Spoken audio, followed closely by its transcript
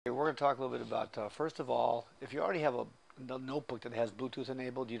we're going to talk a little bit about, first of all, if you already have a notebook that has Bluetooth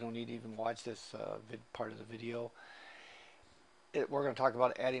enabled, you don't need to even watch this part of the video. We're going to talk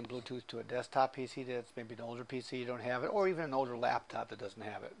about adding Bluetooth to a desktop PC that's maybe an older PC you don't have it, or even an older laptop that doesn't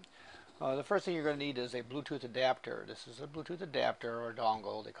have it. The first thing you're going to need is a Bluetooth adapter. This is a Bluetooth adapter, or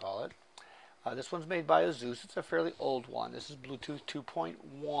dongle they call it. This one's made by Asus. It's a fairly old one. This is Bluetooth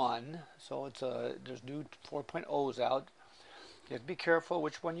 2.1, so there's new 4.0s out. You have to be careful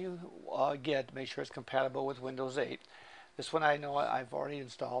which one you get. Make sure it's compatible with Windows 8. This one I know I've already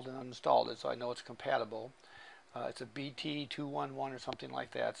installed and uninstalled it, so I know it's compatible. It's a BT211 or something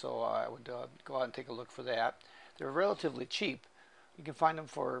like that, so I would go out and take a look for that. They're relatively cheap. You can find them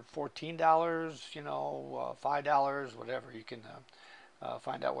for $14, $5, whatever. You can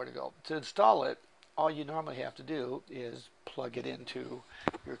find out where to go. To install it, all you normally have to do is plug it into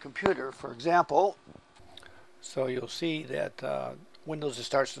your computer, for example. So you'll see that Windows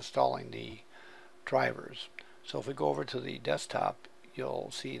starts installing the drivers. So if we go over to the desktop, you'll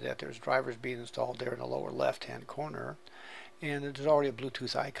see that there's drivers being installed there in the lower left-hand corner. And there's already a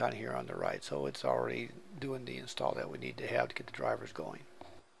Bluetooth icon here on the right, so it's already doing the install that we need to have to get the drivers going.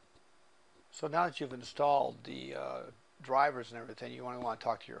 So now that you've installed the drivers and everything, you want to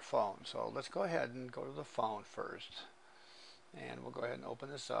talk to your phone. So let's go ahead and go to the phone first. And we'll go ahead and open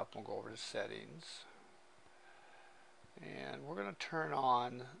this up. We'll go over to settings. And we're going to turn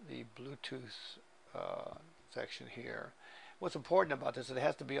on the Bluetooth section here. What's important about this is it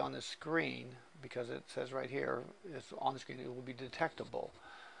has to be on the screen, because it says right here, it's on the screen, it will be detectable.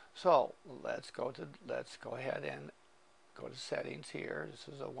 So let's go ahead and go to settings here. This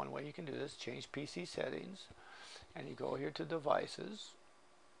is one way you can do this. Change PC settings, and you go here to devices,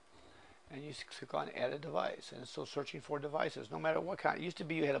 and you click on add a device, and it's still searching for devices, no matter what kind. It used to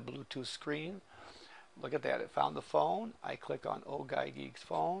be you had a Bluetooth screen. Look at that, it found the phone. I click on Geek's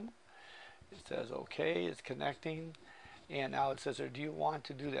phone. It says okay, it's connecting. And now it says, do you want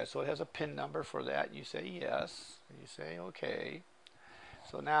to do that? So it has a PIN number for that. You say yes, and you say okay.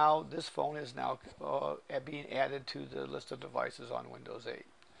 So now this phone is now being added to the list of devices on Windows 8.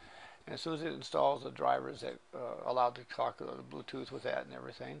 And as soon as it installs the drivers that allow to talk to the Bluetooth with that and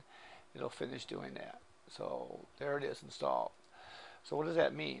everything, it'll finish doing that. So there it is installed. So what does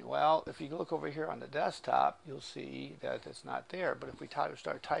that mean? Well, if you look over here on the desktop, you'll see that it's not there. But if we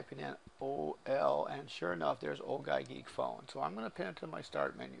start typing in OL, and sure enough, there's Geek phone. So I'm going to pin it to my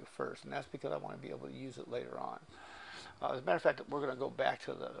start menu first, and that's because I want to be able to use it later on. As a matter of fact, we're going to go back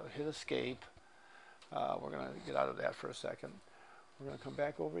to hit escape. We're going to get out of that for a second. We're going to come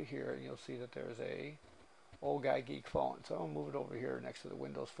back over here, and you'll see that there's a Geek phone. So I'll move it over here next to the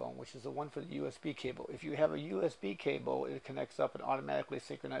Windows phone, which is the one for the USB cable. If you have a USB cable, it connects up and automatically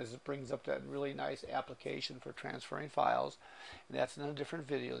synchronizes. It brings up that really nice application for transferring files, and that's in a different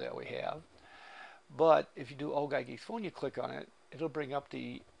video that we have. But if you do Geek's phone, you click on it, it'll bring up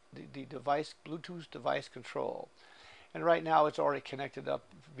the device, Bluetooth device control. And right now it's already connected up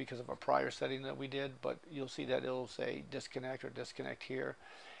because of a prior setting that we did, but you'll see that it'll say disconnect or disconnect here.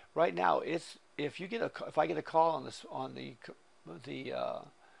 Right now, if I get a call on the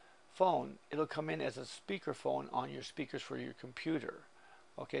phone, it'll come in as a speakerphone on your speakers for your computer.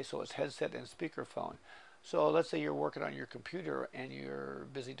 Okay, so it's headset and speakerphone. So let's say you're working on your computer and you're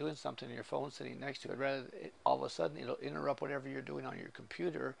busy doing something, and your phone's sitting next to it. All of a sudden, it'll interrupt whatever you're doing on your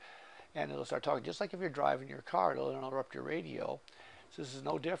computer, and it'll start talking. Just like if you're driving your car, it'll interrupt your radio. So this is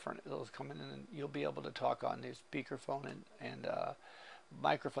no different. It'll come in and you'll be able to talk on the speakerphone and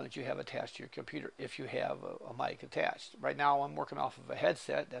microphone that you have attached to your computer if you have a mic attached. Right now I'm working off of a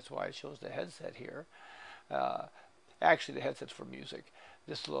headset. That's why it shows the headset here. Actually, the headset's for music.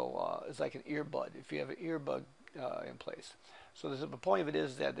 This little is like an earbud if you have an earbud in place. So the point of it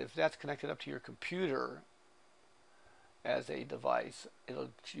is that if that's connected up to your computer as a device,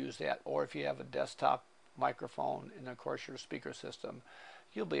 it'll use that. Or if you have a desktop microphone and of course your speaker system,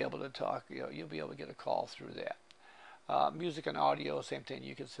 you'll be able to talk. You'll be able to get a call through that. Music and audio, same thing.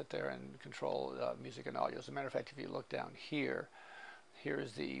 You can sit there and control music and audio. As a matter of fact, if you look down here,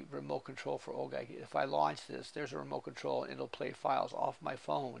 here's the remote control for Geek. If I launch this, there's a remote control, and it'll play files off my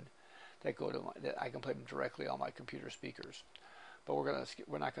phone that I can play them directly on my computer speakers. But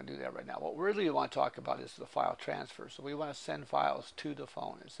we're not going to do that right now. What we really want to talk about is the file transfer. So we want to send files to the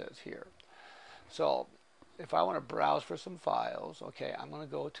phone. It says here. So if I want to browse for some files, okay, I'm going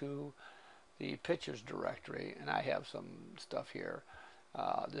to go to the pictures directory, and I have some stuff here.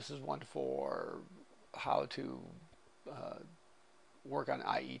 This is one for how to work on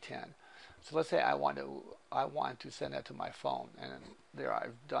IE10. So let's say I want to send that to my phone, and there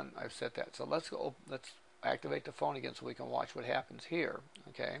I've set that. So let's activate the phone again so we can watch what happens here.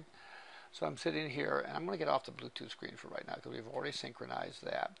 Okay, so I'm sitting here, and I'm going to get off the Bluetooth screen for right now because we've already synchronized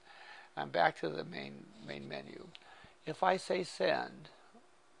that. I'm back to the main menu. If I say send,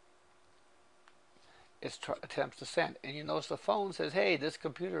 it attempts to send, and you notice the phone says, hey, this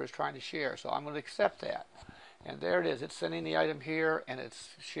computer is trying to share, so I'm going to accept that. And there it is. It's sending the item here, and it's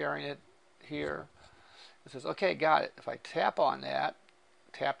sharing it here. It says, okay, got it. If I tap on that,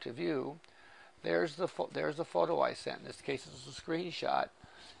 tap to view, there's the photo I sent. In this case, it's a screenshot,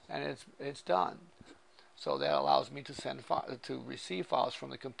 and it's done. So that allows me to receive files from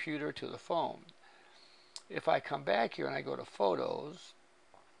the computer to the phone. If I come back here and I go to Photos,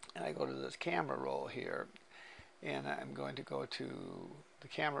 and I go to this camera roll here, and I'm going to go to the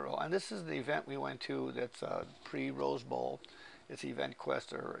camera roll, and this is the event we went to that's pre-Rose Bowl. It's Event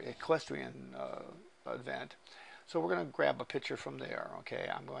Quest, or Equestrian event. So we're going to grab a picture from there. Okay,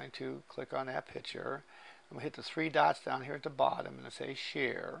 I'm going to click on that picture. I'm going to hit the three dots down here at the bottom and say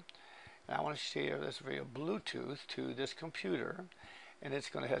share. And I want to share this via Bluetooth to this computer, and it's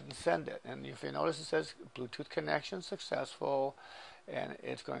going to head and send it. And if you notice, it says Bluetooth connection successful, and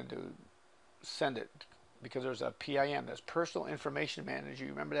it's going to send it because there's a PIM, that's Personal Information Manager.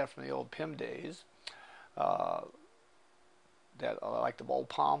 You remember that from the old PIM days. That like the old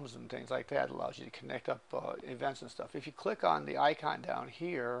palms and things like that, allows you to connect up events and stuff. If you click on the icon down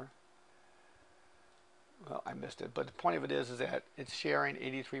here, well, I missed it, but the point of it is that it's sharing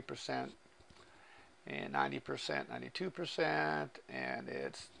 83% and 90%, 92%, and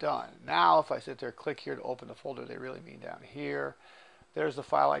it's done. Now, if I sit there, click here to open the folder, they really mean down here. There's the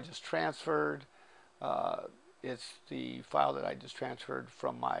file I just transferred. It's the file that I just transferred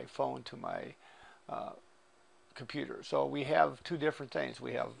from my phone to my computer. So we have two different things.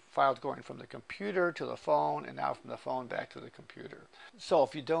 We have files going from the computer to the phone, and now from the phone back to the computer. So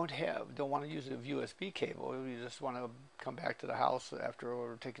if you don't want to use a USB cable, you just want to come back to the house after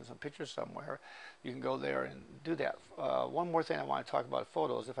we're taking some pictures somewhere, you can go there and do that. One more thing I want to talk about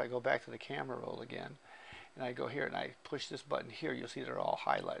photos. If I go back to the camera roll again, and I go here and I push this button here, you'll see they're all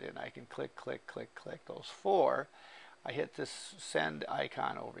highlighted, and I can click, click, click, click those four. I hit this send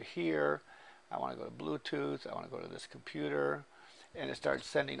icon over here. I want to go to Bluetooth, I want to go to this computer, and it starts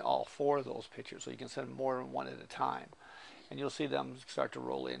sending all four of those pictures. So you can send more than one at a time. And you'll see them start to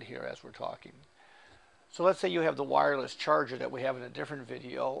roll in here as we're talking. So let's say you have the wireless charger that we have in a different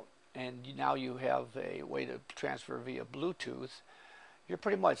video, and now you have a way to transfer via Bluetooth. You're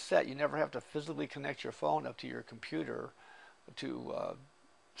pretty much set. You never have to physically connect your phone up to your computer to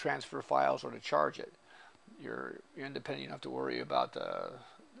transfer files or to charge it. You're independent. You don't have to worry about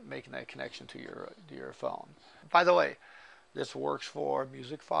making that connection to your phone. By the way, this works for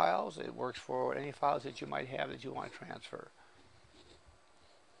music files. It works for any files that you might have that you want to transfer.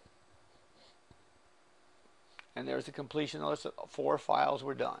 And there's the completion list. 4 files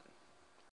were done.